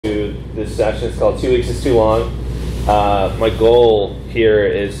this session. It's called 2 Weeks is Too Long. My goal here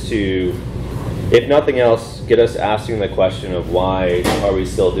is to, if nothing else, get us asking the question of why are we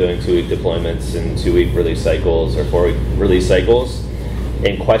still doing 2-week deployments and 2-week release cycles or 4-week release cycles,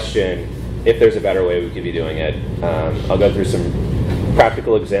 and question if there's a better way we could be doing it. I'll go through some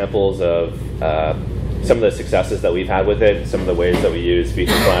practical examples of some of the successes that we've had with it, some of the ways that we use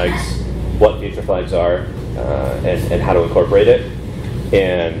feature flags, what feature flags are, and how to incorporate it.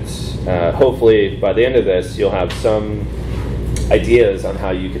 And hopefully by the end of this, you'll have some ideas on how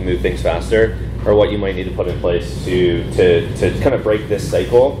you can move things faster, or what you might need to put in place to kind of break this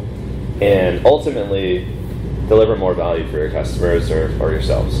cycle and ultimately deliver more value for your customers or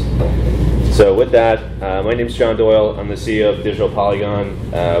yourselves. So with that, my name's John Doyle. I'm the CEO of Digital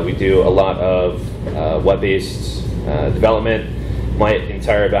Polygon. We do a lot of web-based development. My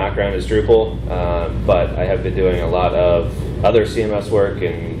entire background is Drupal, but I have been doing a lot of other CMS work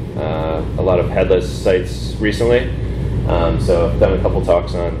and a lot of headless sites recently. So I've done a couple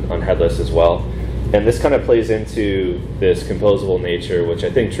talks on headless as well. And this kind of plays into this composable nature, which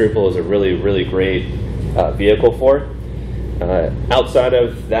I think Drupal is a really, really great vehicle for. Outside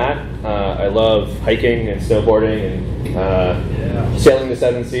of that, I love hiking and snowboarding and sailing the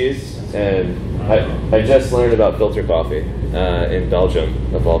 7 seas. And I just learned about filter coffee in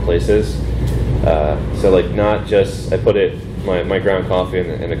Belgium, of all places. So like not just, I put my ground coffee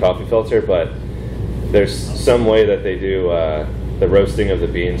in a coffee filter, but there's some way that they do the roasting of the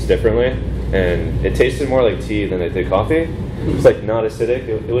beans differently. And it tasted more like tea than it did coffee. It's like not acidic.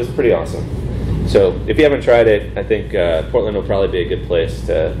 It was pretty awesome. So if you haven't tried it, I think Portland will probably be a good place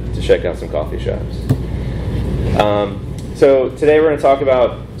to check out some coffee shops. So today we're going to talk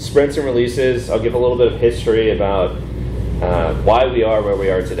about sprints and releases. I'll give a little bit of history about why we are where we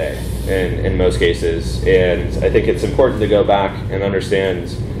are today in most cases. And I think it's important to go back and understand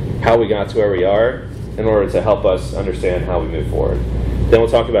how we got to where we are in order to help us understand how we move forward. Then we'll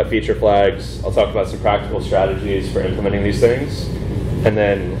talk about feature flags. I'll talk about some practical strategies for implementing these things, and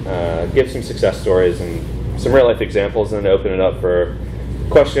then give some success stories and some real life examples, and then open it up for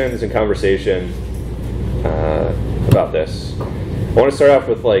questions and conversation about this. I want to start off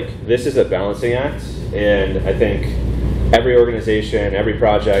with this is a balancing act, and I think every organization, every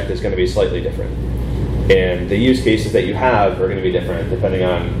project is going to be slightly different. And the use cases that you have are going to be different depending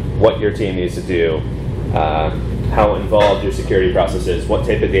on what your team needs to do, how involved your security process is, what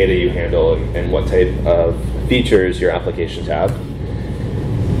type of data you handle, and what type of features your applications have.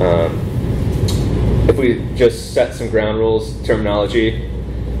 If we just set some ground rules, terminology,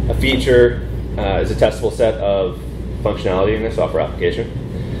 a feature is a testable set of functionality in a software application.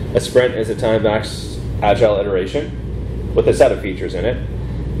 A sprint is a time-based agile iteration with a set of features in it.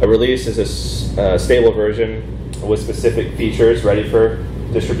 A release is a stable version with specific features ready for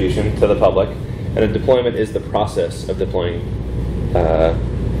distribution to the public. And a deployment is the process of deploying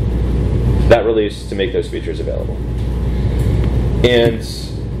that release to make those features available. And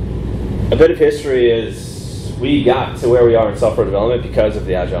a bit of history is we got to where we are in software development because of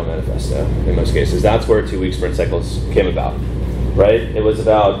the Agile Manifesto in most cases. That's where 2-week sprint cycles came about, right? It was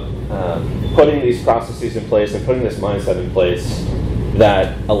about putting these processes in place and putting this mindset in place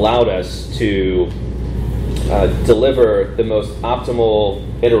that allowed us to deliver the most optimal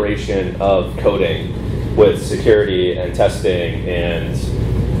iteration of coding with security and testing and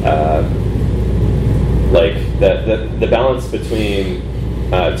the balance between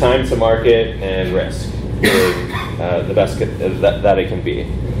time to market and risk being the best that it can be.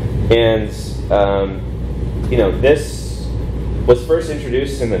 And this was first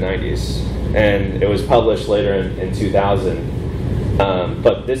introduced in the 90s, and it was published later in 2000.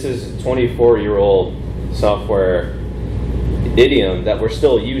 But this is a 24-year-old software idiom that we're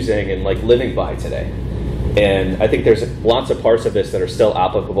still using and living by today. And I think there's lots of parts of this that are still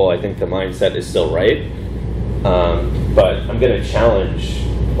applicable. I think the mindset is still right. But I'm going to challenge,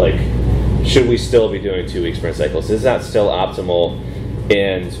 should we still be doing 2-week sprint cycles? Is that still optimal?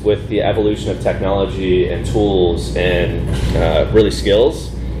 And with the evolution of technology and tools and really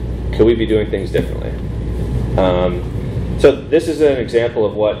skills, could we be doing things differently? So this is an example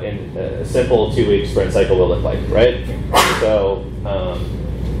of what a simple 2-week sprint cycle will look like, right? So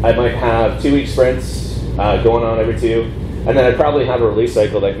I might have 2-week sprints going on every 2, and then I'd probably have a release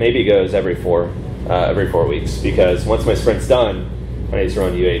cycle that maybe goes every 4 weeks, because once my sprint's done, I need to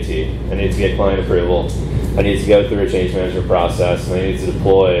run UAT. I need to get client approval. I need to go through a change management process, and I need to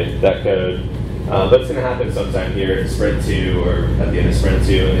deploy that code. But it's going to happen sometime here in sprint 2 or at the end of sprint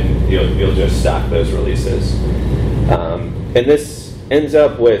 2, and you'll just stack those releases. And this ends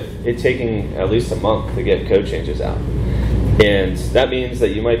up with it taking at least a month to get code changes out. And that means that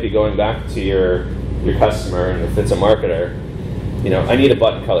you might be going back to your customer, and if it's a marketer, I need a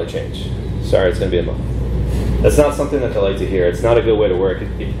button color change. Sorry, it's going to be a month. That's not something that they like to hear. It's not a good way to work,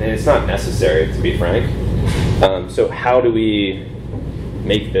 and it's not necessary, to be frank. So how do we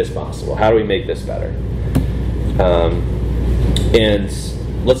make this possible? How do we make this better? And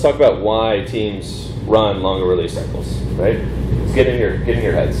let's talk about why teams run longer release cycles, right? Let's get in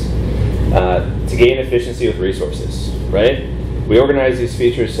your heads. To gain efficiency with resources, right? We organize these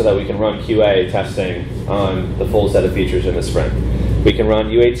features so that we can run QA testing on the full set of features in the sprint. We can run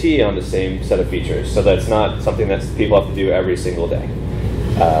UAT on the same set of features, so that's not something that people have to do every single day.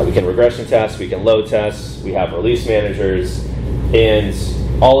 We can regression test, we can load test, we have release managers, and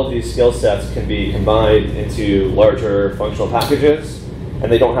all of these skill sets can be combined into larger functional packages,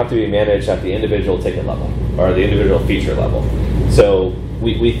 and they don't have to be managed at the individual ticket level or the individual feature level. So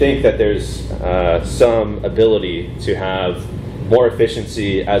we think that there's some ability to have more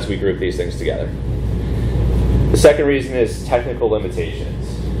efficiency as we group these things together. The second reason is technical limitations,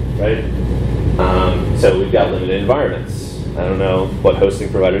 right? So we've got limited environments. I don't know what hosting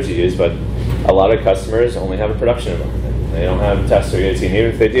providers you use, but a lot of customers only have a production environment. They don't have test or UAT, and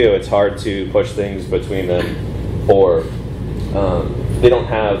even if they do, it's hard to push things between them, or they don't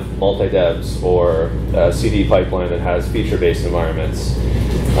have multi-devs or a CD pipeline that has feature-based environments.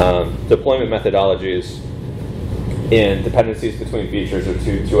 Deployment methodologies and dependencies between features are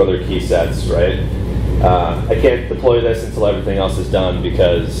two other key sets, right? I can't deploy this until everything else is done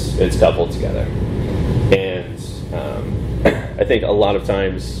because it's coupled together. And I think a lot of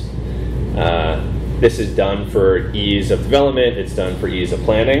times this is done for ease of development, it's done for ease of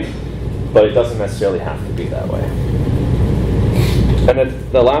planning, but it doesn't necessarily have to be that way. And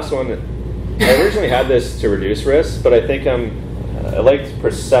then the last one, I originally had this to reduce risk, but I think I liked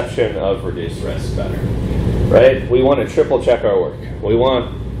perception of reduced risk better, right? We want to triple check our work. We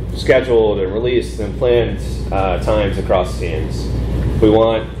want scheduled and released and planned times across teams. We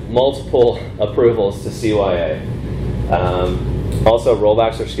want multiple approvals to CYA. Also,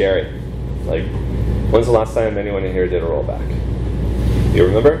 rollbacks are scary. Like, when's the last time anyone in here did a rollback? You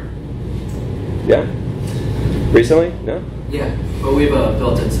remember? Yeah? Recently? No? Yeah, but we have a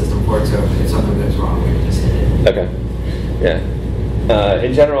built-in system for it, so if something goes wrong, we can just hit it. Okay. Yeah.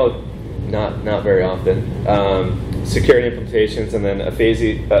 In general, not very often. Security implementations, and then a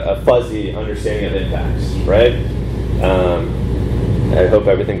fuzzy understanding of impacts, right? I hope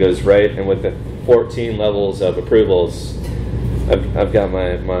everything goes right, and with the 14 levels of approvals, I've got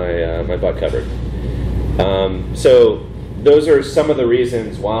my butt covered. So those are some of the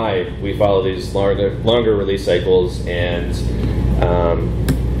reasons why we follow these longer release cycles, and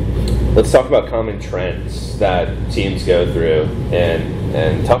let's talk about common trends that teams go through,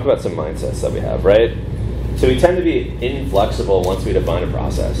 and talk about some mindsets that we have, right? So we tend to be inflexible once we define a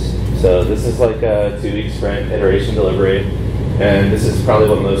process. So this is like a 2-week sprint, iteration delivery, and this is probably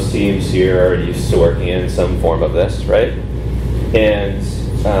what most teams here are used to working in some form of this, right? And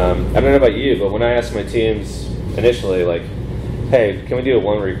I don't know about you, but when I ask my teams initially, like, hey, can we do a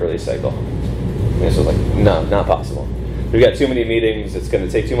 1-week release cycle? And it's like, no, not possible. We've got too many meetings. It's going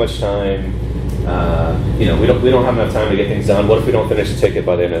to take too much time. We don't have enough time to get things done. What if we don't finish a ticket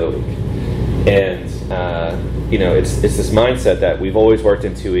by the end of the week? And it's this mindset that we've always worked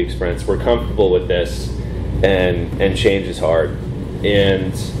in 2-week sprints. We're comfortable with this, and change is hard.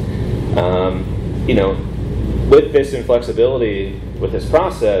 And with this inflexibility, with this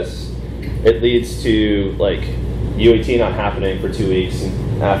process, it leads to like UAT not happening for 2 weeks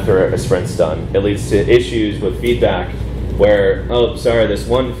after a sprint's done. It leads to issues with feedback where, oh, sorry, this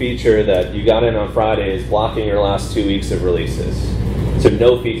one feature that you got in on Friday is blocking your last 2 weeks of releases. So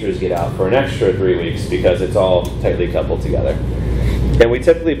no features get out for an extra 3 weeks because it's all tightly coupled together. And we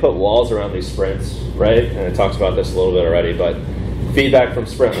typically put walls around these sprints, right? And it talks about this a little bit already, but feedback from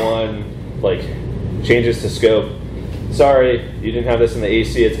sprint 1, like changes to scope. Sorry, you didn't have this in the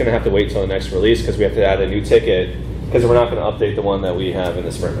AC. It's going to have to wait till the next release because we have to add a new ticket because we're not going to update the one that we have in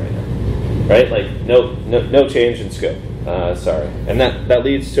the sprint right now, right? Like no change in scope. Sorry, and that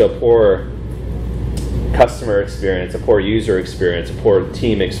leads to a poor customer experience, a poor user experience, a poor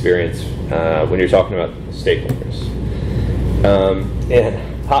team experience when you're talking about stakeholders.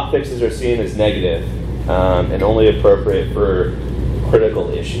 And hot fixes are seen as negative and only appropriate for critical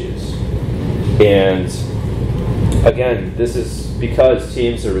issues. And again, this is because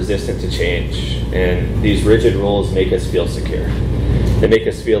teams are resistant to change, and these rigid rules make us feel secure. They make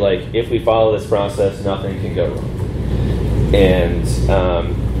us feel like if we follow this process, nothing can go wrong. And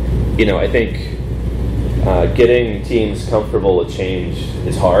I think getting teams comfortable with change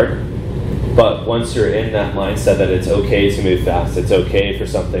is hard, But once you're in that mindset that it's okay to move fast, it's okay for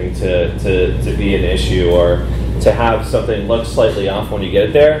something to be an issue, or to have something look slightly off when you get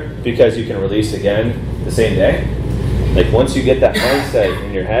it there, because you can release again the same day. Like once you get that mindset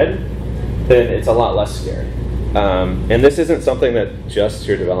in your head, then it's a lot less scary. And this isn't something that just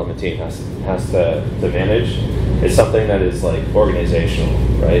your development team has to manage. It's something that is like organizational,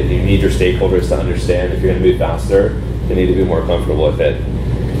 right? You need your stakeholders to understand if you're going to move faster, they need to be more comfortable with it.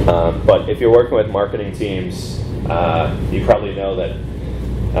 But if you're working with marketing teams, you probably know that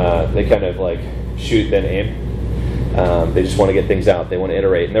they kind of like shoot then aim. They just want to get things out. They want to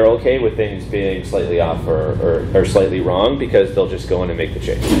iterate, and they're okay with things being slightly off or slightly wrong, because they'll just go in and make the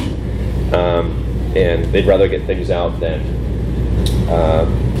change. And they'd rather get things out than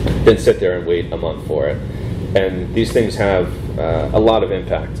sit there and wait a month for it. And these things have a lot of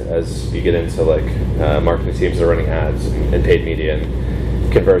impact as you get into like marketing teams that are running ads and paid media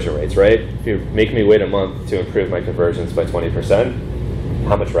and conversion rates, right? If you make me wait a month to improve my conversions by 20%,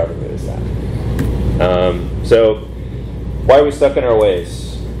 how much revenue is that? So why are we stuck in our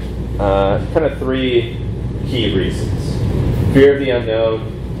ways? Kind of three key reasons. Fear of the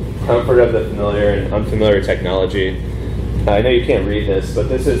unknown, comfort of the familiar and unfamiliar technology. I know you can't read this, but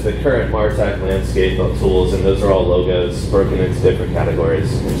this is the current MarTech landscape of tools, and those are all logos broken into different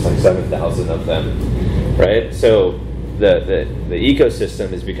categories. There's like 7,000 of them, right? So the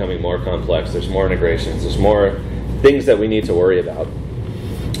ecosystem is becoming more complex. There's more integrations. There's more things that we need to worry about.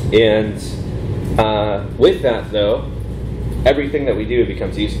 And with that, though, everything that we do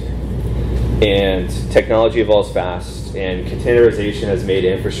becomes easier. And technology evolves fast, and containerization has made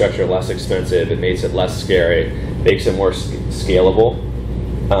infrastructure less expensive. It makes it less scary, makes it more scalable.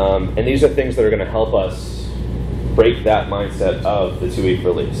 And these are things that are going to help us break that mindset of the 2-week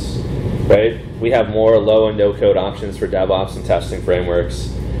release, right? We have more low and no code options for DevOps and testing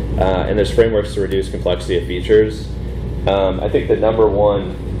frameworks, and there's frameworks to reduce complexity of features. I think the number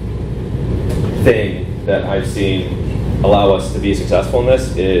one thing that I've seen allow us to be successful in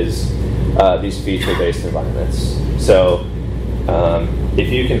this is these feature-based environments. So if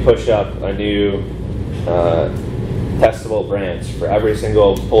you can push up a new testable branch for every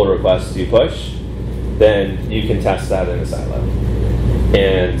single pull request you push, then you can test that in a silo.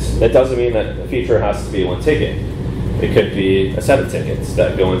 And that doesn't mean that a feature has to be one ticket. It could be a set of tickets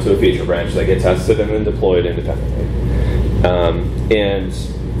that go into a feature branch that get tested and then deployed independently.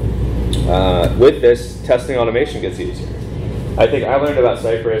 With this, testing automation gets easier. I think I learned about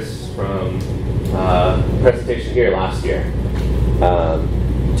Cypress from a presentation here last year.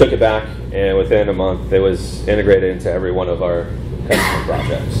 Took it back, and within a month, it was integrated into every one of our customer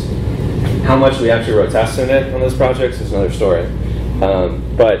projects. How much we actually wrote tests in it on those projects is another story.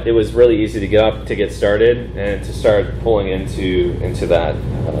 But it was really easy to get started and to start pulling into that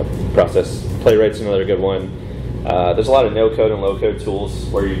process. Playwright's another good one. There's a lot of no-code and low-code tools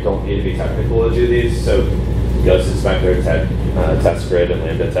where you don't need to be technical to do these. So Ghost Inspector, Test Grid, and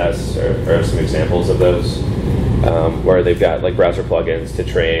Lambda tests are some examples of those, where they've got like browser plugins to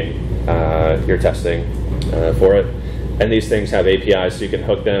train your testing for it. And these things have APIs, so you can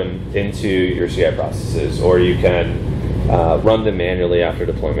hook them into your CI processes, or you can run them manually after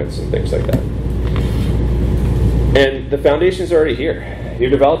deployments and things like that. And the foundations are already here.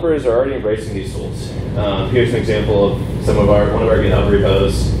 Your developers are already embracing these tools. Here's an example of one of our GitHub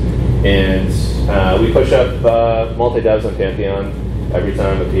repos, and we push up multi-devs on Pantheon every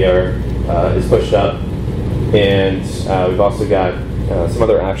time a PR is pushed up. And we've also got some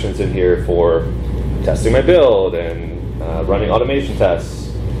other actions in here for testing my build and running automation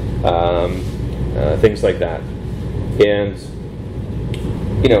tests, things like that. And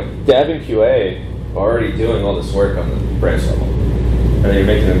Dev and QA are already doing all this work on the branch level, and then you're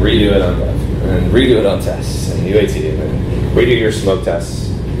making them redo it on Dev, and redo it on tests, and UAT, and redo your smoke tests.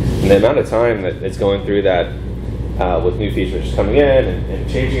 And the amount of time that it's going through that with new features coming in and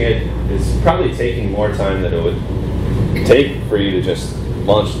changing it is probably taking more time than it would take for you to just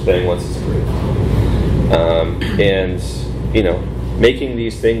launch the thing once it's approved. Making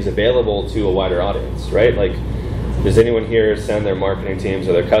these things available to a wider audience, right? Like, does anyone here send their marketing teams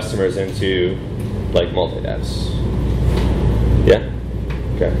or their customers into like multi-devs? Yeah?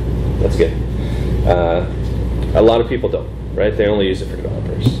 Okay, that's good. A lot of people don't, right? They only use it for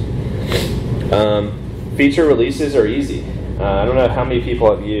developers. Feature releases are easy. I don't know how many people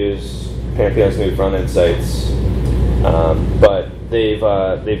have used Pantheon's new front-end sites, but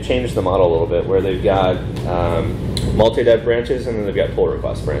they've changed the model a little bit, where they've got multi-dev branches and then they've got pull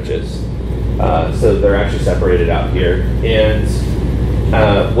request branches. So they're actually separated out here. And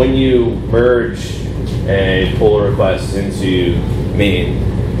when you merge a pull request into main,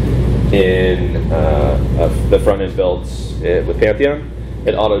 in the front end builds with Pantheon,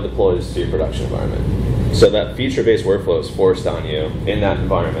 it auto deploys to your production environment. So that feature-based workflow is forced on you in that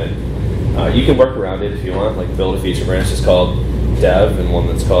environment. You can work around it if you want, like build a feature branch that's called dev and one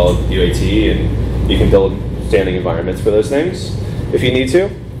that's called UAT, and you can build standing environments for those things if you need to.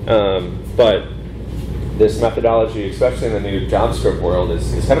 But this methodology, especially in the new JavaScript world,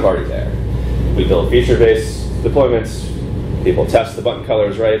 is kind of already there. We build feature-based deployments, people test the button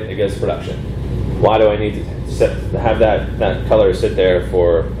colors right, it goes to production. Why do I need to have that color sit there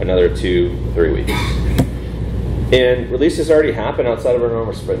for another 2-3 weeks? And releases already happen outside of our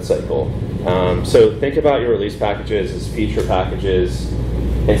normal sprint cycle. So think about your release packages as feature packages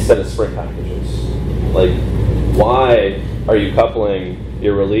instead of sprint packages. Like, why are you coupling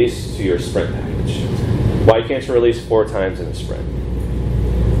your release to your sprint package? Why can't you release 4 times in a sprint?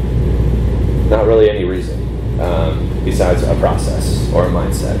 Not really any reason besides a process or a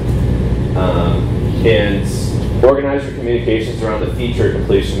mindset. And organize your communications around the feature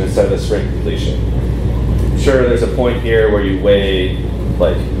completion instead of the sprint completion. Sure, there's a point here where you weigh,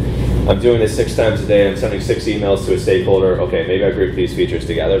 like, I'm doing this 6 times a day, I'm sending 6 emails to a stakeholder, okay, maybe I group these features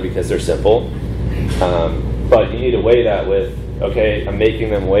together because they're simple. But you need to weigh that with, okay, I'm making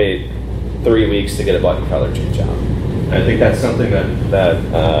them wait 3 weeks to get a button color change out. And I think that's something that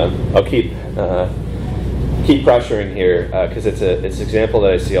I'll keep pressuring here because it's an example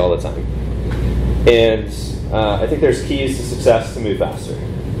that I see all the time. And I think there's keys to success to move faster.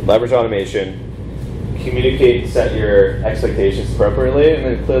 Leverage automation, communicate and set your expectations appropriately, and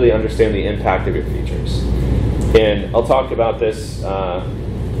then clearly understand the impact of your features. And I'll talk about this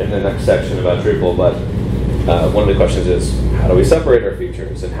in the next section about Drupal, but one of the questions is, how do we separate our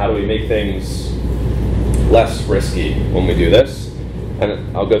features, and how do we make things less risky when we do this?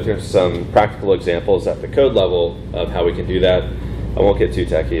 And I'll go through some practical examples at the code level of how we can do that. I won't get too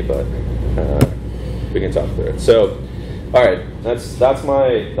techy, but we can talk through it. So, all right, that's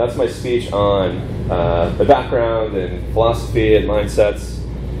my speech on the background and philosophy and mindsets.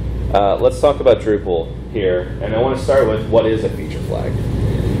 Let's talk about Drupal here, and I want to start with what is a feature flag.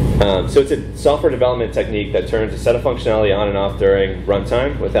 So it's a software development technique that turns a set of functionality on and off during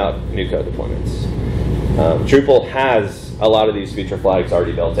runtime without new code deployments. Drupal has a lot of these feature flags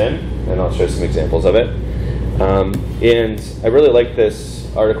already built in, and I'll show some examples of it. And I really like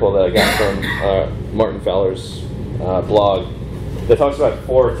this article that I got from Martin Fowler's blog that talks about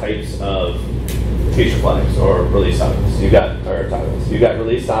 4 types of feature flags or release toggles. You got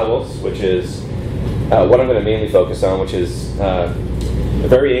release toggles, which is what I'm going to mainly focus on, which is a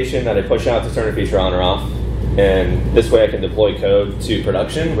variation that I push out to turn a feature on or off, and this way I can deploy code to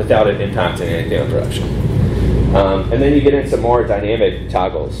production without it impacting anything on production. And then you get into more dynamic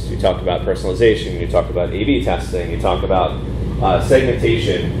toggles. You talk about personalization, you talk about A/B testing, you talk about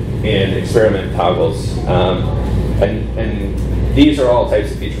segmentation and experiment toggles. And these are all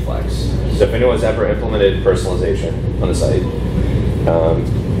types of feature flags. So if anyone's ever implemented personalization on the site,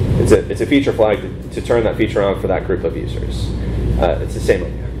 it's a feature flag to turn that feature on for that group of users. It's the same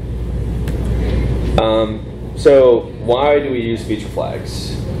idea. So why do we use feature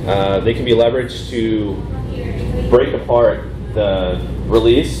flags? They can be leveraged to break apart the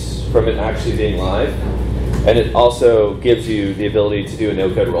release from it actually being live, and it also gives you the ability to do a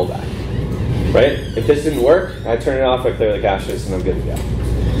no-code rollback. Right? If this didn't work, I turn it off, I clear the caches, and I'm good to go.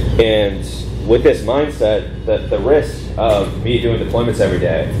 And with this mindset, that the risk of me doing deployments every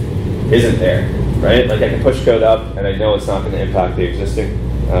day isn't there, right? Like I can push code up, and I know it's not going to impact the existing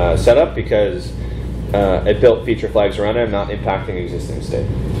setup because I built feature flags around it. I'm not impacting existing state.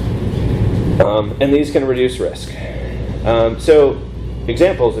 And these can reduce risk. So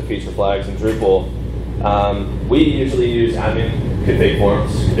examples of feature flags in Drupal, we usually use admin config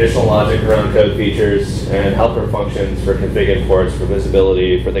forms, conditional logic around code features, and helper functions for config imports, for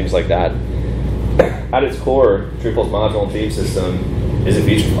visibility, for things like that. At its core, Drupal's module and theme system is a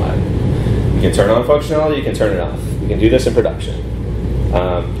feature flag. You can turn on functionality, you can turn it off. You can do this in production.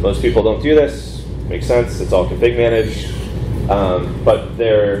 Most people don't do this. Makes sense, it's all config managed. But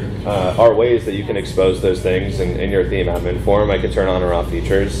there are ways that you can expose those things in your theme admin form. I can turn on or off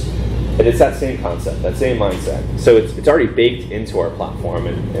features. And it's that same concept, that same mindset. So it's already baked into our platform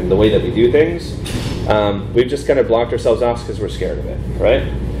and the way that we do things. We've just kind of blocked ourselves off because we're scared of it, right?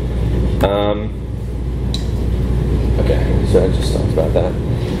 Okay, so I just talked about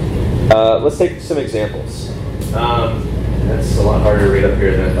that. Let's take some examples. That's a lot harder to read up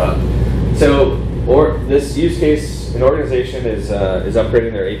here than I thought. So this use case, an organization is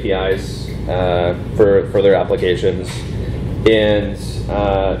upgrading their APIs for their applications. And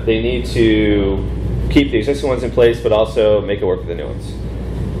they need to keep the existing ones in place, but also make it work with the new ones.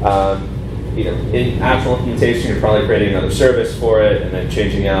 In actual implementation, you're probably creating another service for it and then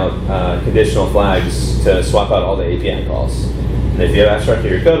changing out conditional flags to swap out all the API calls. And if you have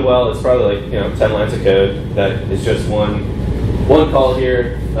abstracted your code well, it's probably like 10 lines of code that is just one call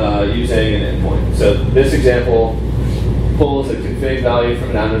here using an endpoint. So this example pulls a config value from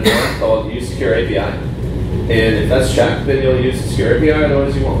an admin form called useSecureAPI. And if that's checked, then you'll use the secure API,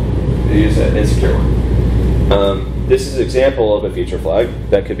 otherwise you won't. You'll use an insecure one. This is an example of a feature flag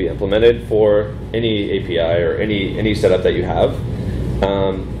that could be implemented for any API or any setup that you have.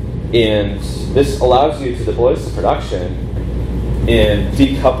 And this allows you to deploy this to production and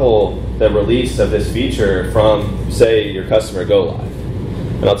decouple the release of this feature from, say, your customer go live.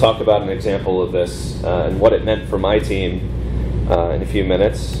 And I'll talk about an example of this and what it meant for my team in a few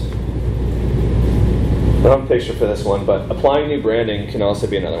minutes. I don't have a picture for this one, but applying new branding can also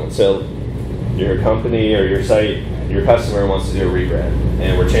be another one. So your company or your site, your customer wants to do a rebrand,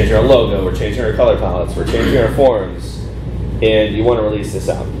 and we're changing our logo, we're changing our color palettes, we're changing our forms, and you want to release this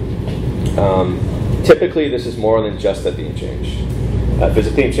out. Typically, this is more than just a theme change. If it's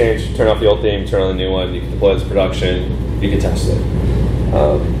a theme change, turn off the old theme, turn on the new one, you can deploy this to production, you can test it.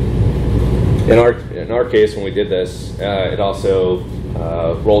 In our case, when we did this, it also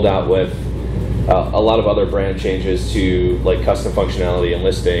rolled out with a lot of other brand changes to like custom functionality and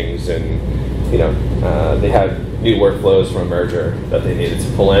listings, and they had new workflows from a merger that they needed to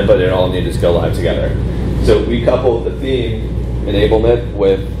pull in, but it all needed to go live together. So we coupled the theme enablement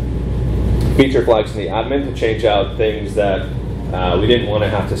with feature flags in the admin to change out things that we didn't want to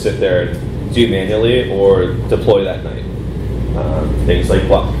have to sit there and do manually or deploy that night. Things like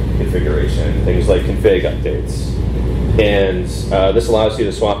block configuration, things like config updates. And this allows you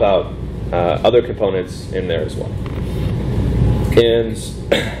to swap out other components in there as well. And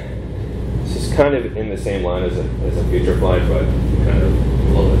this is kind of in the same line as a feature flag, but kind of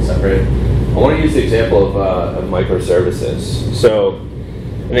a little bit separate. I want to use the example of microservices. So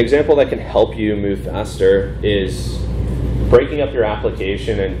an example that can help you move faster is breaking up your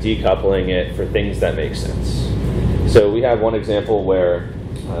application and decoupling it for things that make sense. So we have one example where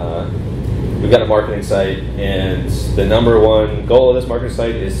we've got a marketing site, and the number one goal of this marketing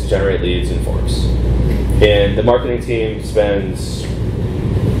site is to generate leads and forms. And the marketing team spends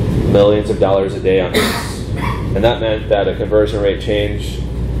millions of dollars a day on this. And that meant that a conversion rate change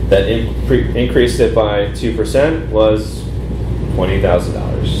that increased it by 2% was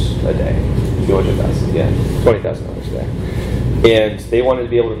 $20,000 a day. 200,000, yeah, $20,000 a day. And they wanted to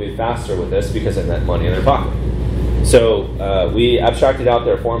be able to move faster with this because it meant money in their pocket. So we abstracted out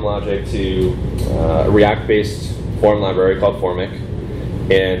their form logic to a React-based form library called Formic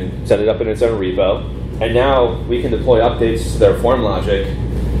and set it up in its own repo. And now we can deploy updates to their form logic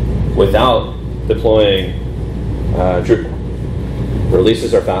without deploying Drupal.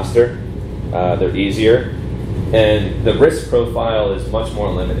 Releases are faster, they're easier, and the risk profile is much more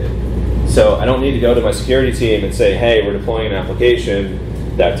limited. So I don't need to go to my security team and say, hey, we're deploying an application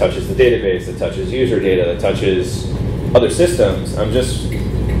that touches the database, that touches user data, that touches other systems. I'm just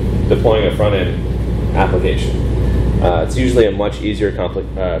deploying a front-end application. It's usually a much easier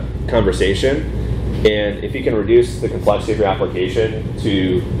conversation, and if you can reduce the complexity of your application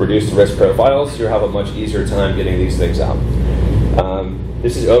to reduce the risk profiles, you'll have a much easier time getting these things out.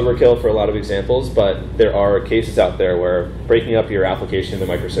 This is overkill for a lot of examples, but there are cases out there where breaking up your application into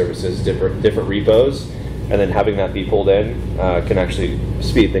microservices, different repos, and then having that be pulled in can actually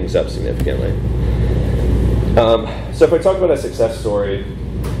speed things up significantly. So if I talk about a success story,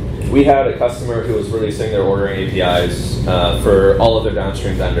 we had a customer who was releasing their ordering APIs for all of their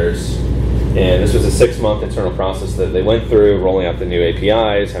downstream vendors. And this was a 6-month internal process that they went through, rolling out the new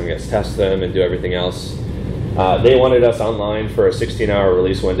APIs, having us test them and do everything else. They wanted us online for a 16-hour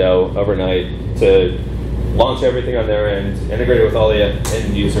release window overnight to launch everything on their end, integrate it with all the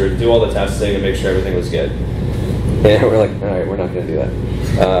end users, do all the testing, and make sure everything was good. And we're like, all right, we're not going to do that.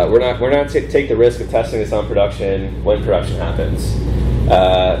 We're not take the risk of testing this on production when production happens.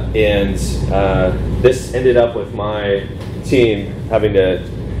 This ended up with my team having to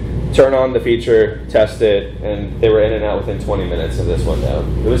turn on the feature, test it, and they were in and out within 20 minutes of this window.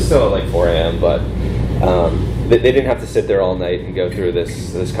 It was still at like 4 a.m., but they didn't have to sit there all night and go through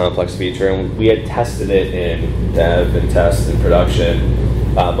this complex feature. And we had tested it in dev and test and production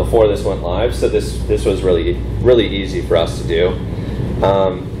before this went live, so this was really easy for us to do.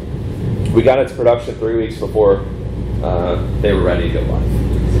 We got it to production 3 weeks before they were ready to go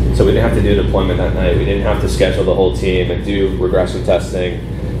live. So we didn't have to do deployment that night. We didn't have to schedule the whole team and do regression testing.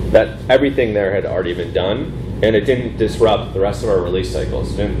 That everything there had already been done, and it didn't disrupt the rest of our release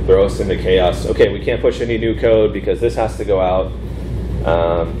cycles. It didn't throw us into chaos. Okay, we can't push any new code because this has to go out.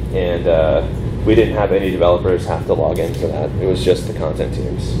 and we didn't have any developers have to log into that. It was just the content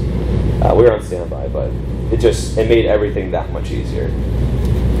teams. We were on standby, but it made everything that much easier.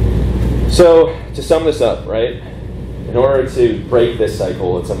 So to sum this up, right? In order to break this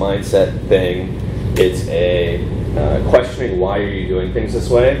cycle, it's a mindset thing. It's a questioning why are you doing things this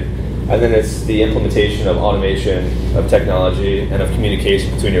way, and then it's the implementation of automation, of technology, and of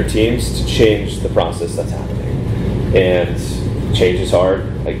communication between your teams to change the process that's happening. And change is hard.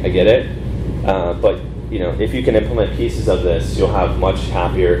 I get it, but if you can implement pieces of this, you'll have much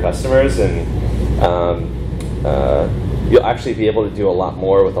happier customers, and you'll actually be able to do a lot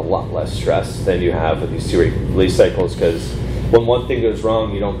more with a lot less stress than you have with these 2 release cycles, because when one thing goes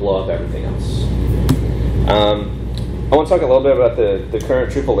wrong, you don't blow up everything else. I want to talk a little bit about the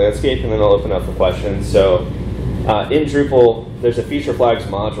current Drupal landscape, and then I'll open up for questions. So in Drupal, there's a feature flags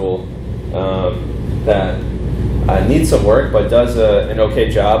module that needs some work, but does an okay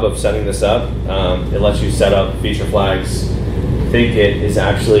job of setting this up. It lets you set up feature flags. I think it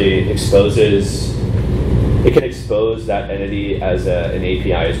actually it can expose that entity as an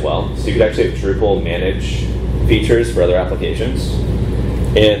API as well. So you could actually have Drupal manage features for other applications.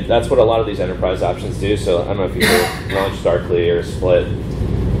 And that's what a lot of these enterprise options do. So I don't know if you heard Launch Darkly or Split.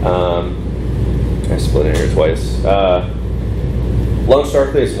 I split in here twice. Launch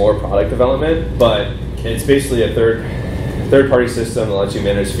Darkly is more product development, but it's basically a third-party system that lets you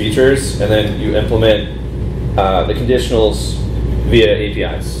manage features, and then you implement the conditionals via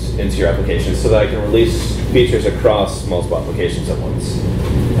APIs into your application so that I can release features across multiple applications at once.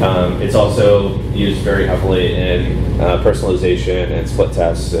 It's also used very heavily in personalization and split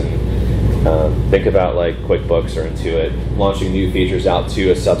tests, and think about like QuickBooks or Intuit launching new features out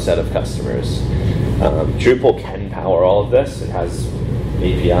to a subset of customers. Drupal can power all of this. It has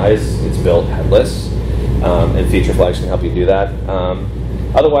APIs, it's built headless, and feature flags can help you do that.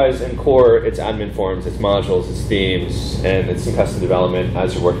 Otherwise, in core, it's admin forms, it's modules, it's themes, and it's some custom development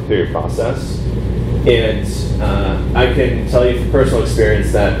as you're working through your process. And I can tell you from personal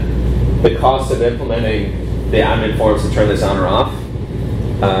experience that the cost of implementing the admin forms to turn this on or off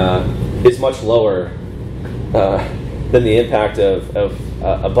is much lower than the impact of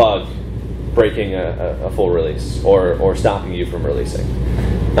a bug breaking a full release or stopping you from releasing.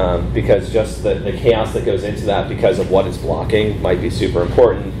 Because just the chaos that goes into that because of what it's blocking might be super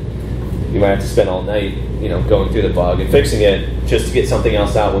important. You might have to spend all night, going through the bug and fixing it just to get something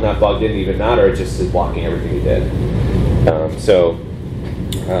else out when that bug didn't even matter. It just is blocking everything you did.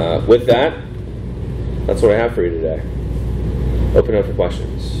 With that, that's what I have for you today. Open up for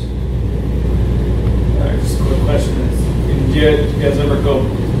questions. All right, just a quick question is, do you guys ever go,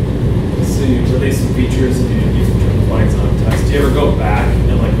 so you release some features and you turn the flags on test, do you ever go back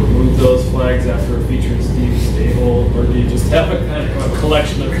and remove those flags after a feature is deemed stable, or do you just have a kind of a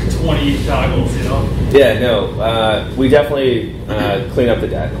collection of 20 toggles, Yeah, no, we definitely clean up the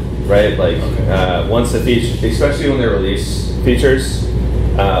debt, right? Once the feature, especially when they release features,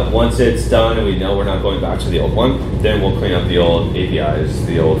 once it's done and we know we're not going back to the old one, then we'll clean up the old APIs,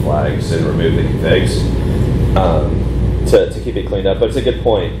 the old flags, and remove the configs to keep it cleaned up. But it's a good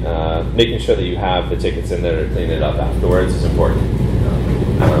point. Making sure that you have the tickets in there to clean it up afterwards is important.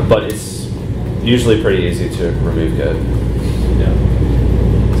 But it's usually pretty easy to remove good. Yeah.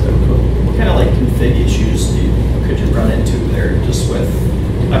 What kind of config issues could you run into there, just with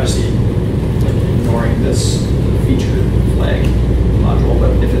obviously ignoring this feature flag module,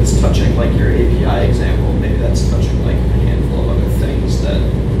 but if it's touching your API example, maybe that's touching a handful of other things that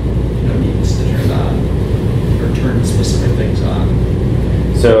needs to turn on or turn specific things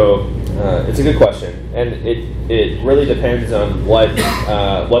on. So it's a good question, and it really depends on what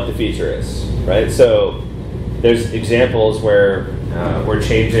the feature is, right? So there's examples where we're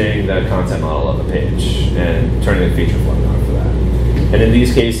changing the content model of a page and turning the feature flag on for that. And in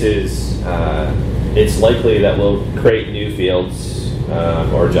these cases, it's likely that we'll create new fields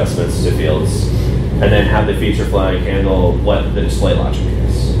or adjustments to fields, and then have the feature flag handle what the display logic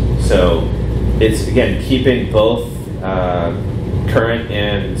is. So it's, again, keeping both current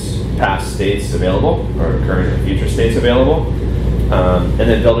and past states available, or current and future states available, and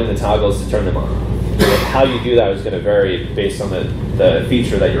then building the toggles to turn them on. How you do that is going to vary based on the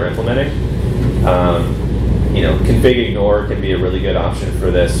feature that you're implementing. Config ignore can be a really good option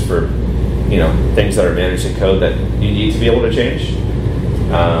for this, for things that are managed in code that you need to be able to change.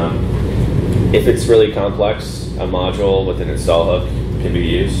 If it's really complex, a module with an install hook can be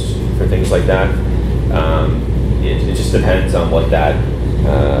used for things like that. It just depends on what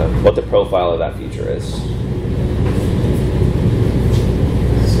the profile of that feature is.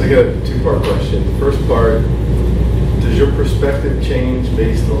 So I got a two-part question. The first part, does your perspective change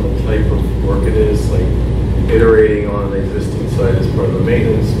based on the type of work it is? Like iterating on an existing site as part of the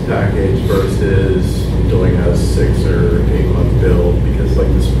maintenance package versus doing a 6 or 8 month build? Because like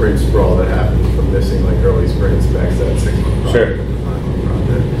the sprint sprawl that happens from missing like early sprint specs, that 6 month project, Sure. the 5 month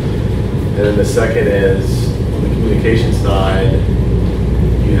project. And then the second is on the communication side,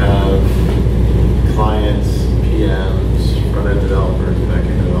 you have clients, PMs, front-end developers,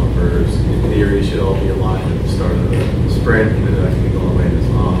 back-end developers. In theory, should all be aligned at the start of the sprint, even though that can be going away as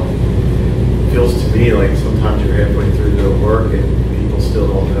well. It feels to me like sometimes you're halfway through the work and people still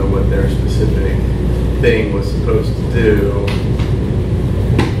don't know what their specific thing was supposed to do.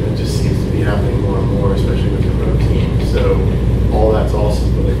 It just seems to be happening more and more, especially with the remote team. So all that's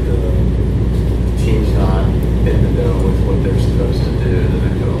awesome, but like the team's not in the know with what they're supposed to do, then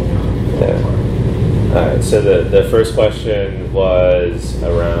that could all kind of fall apart. All right, so the first question was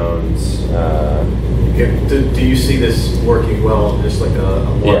around, Do you see this working well, just like a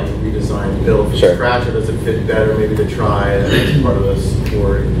large Yeah. redesigned build from Sure. scratch, or does it fit better maybe to try it as part of a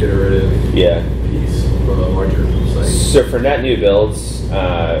support iterative yeah. piece of a larger site? So for net new builds,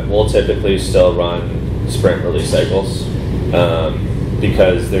 we'll typically still run sprint release cycles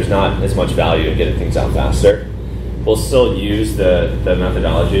because there's not as much value in getting things out faster. We'll still use the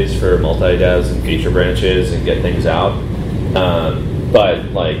methodologies for multi-devs and feature branches and get things out,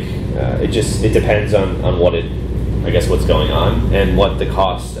 but like it depends on what what's going on and what the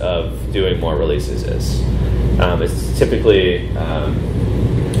cost of doing more releases is. It's typically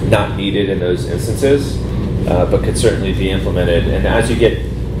not needed in those instances, but could certainly be implemented. And as you get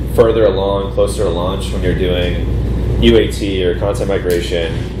further along, closer to launch, when you're doing UAT or content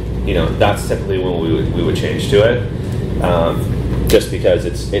migration, that's typically when we would change to it, just because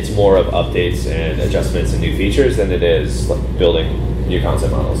it's more of updates and adjustments and new features than it is like building new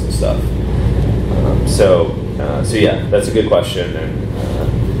concept models and stuff. So yeah, that's a good question,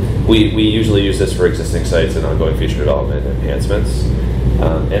 and we usually use this for existing sites and ongoing feature development and enhancements.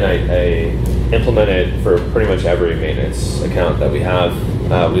 And I implement it for pretty much every maintenance account that we have.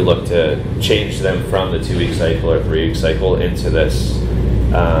 We look to change them from the 2-week cycle or 3-week cycle into this.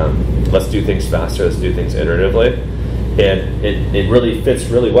 Let's do things faster. Let's do things iteratively, and it really fits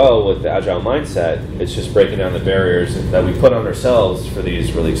really well with the agile mindset. It's just breaking down the barriers that we put on ourselves for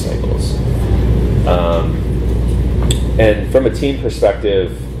these release cycles. And from a team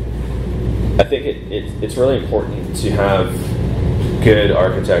perspective, I think it's really important to have good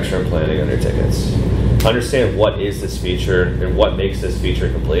architecture and planning on your tickets. Understand what is this feature and what makes this feature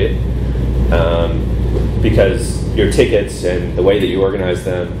complete. Because your tickets and the way that you organize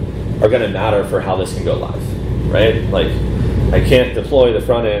them are going to matter for how this can go live, right? Like, I can't deploy the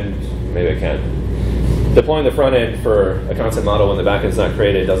front end, maybe I can. Deploying the front end for a concept model when the back end's not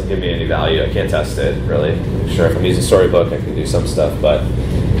created doesn't give me any value. I can't test it, really. Sure, if I'm using Storybook, I can do some stuff, but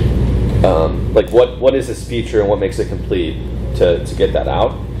like what is this feature and what makes it complete to get that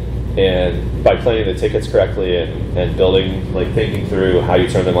out? And by planning the tickets correctly and building, like thinking through how you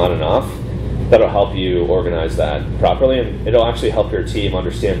turn them on and off, that'll help you organize that properly, and it'll actually help your team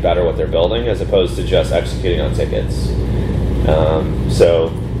understand better what they're building as opposed to just executing on tickets.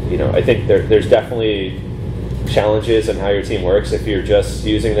 So, I think there's definitely challenges in how your team works. If you're just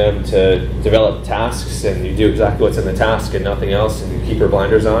using them to develop tasks and you do exactly what's in the task and nothing else, and you keep your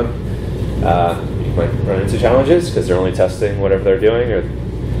blinders on, you might run into challenges because they're only testing whatever they're doing, or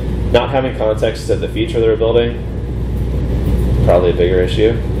not having context of the feature they're building. Probably a bigger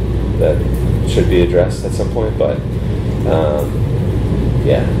issue that should be addressed at some point, but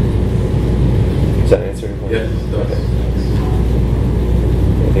yeah. Does that answer your question? Yes, it does. Okay.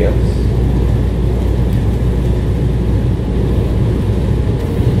 Anything else?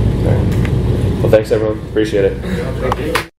 All right. Well, thanks everyone. Appreciate it. Thank you.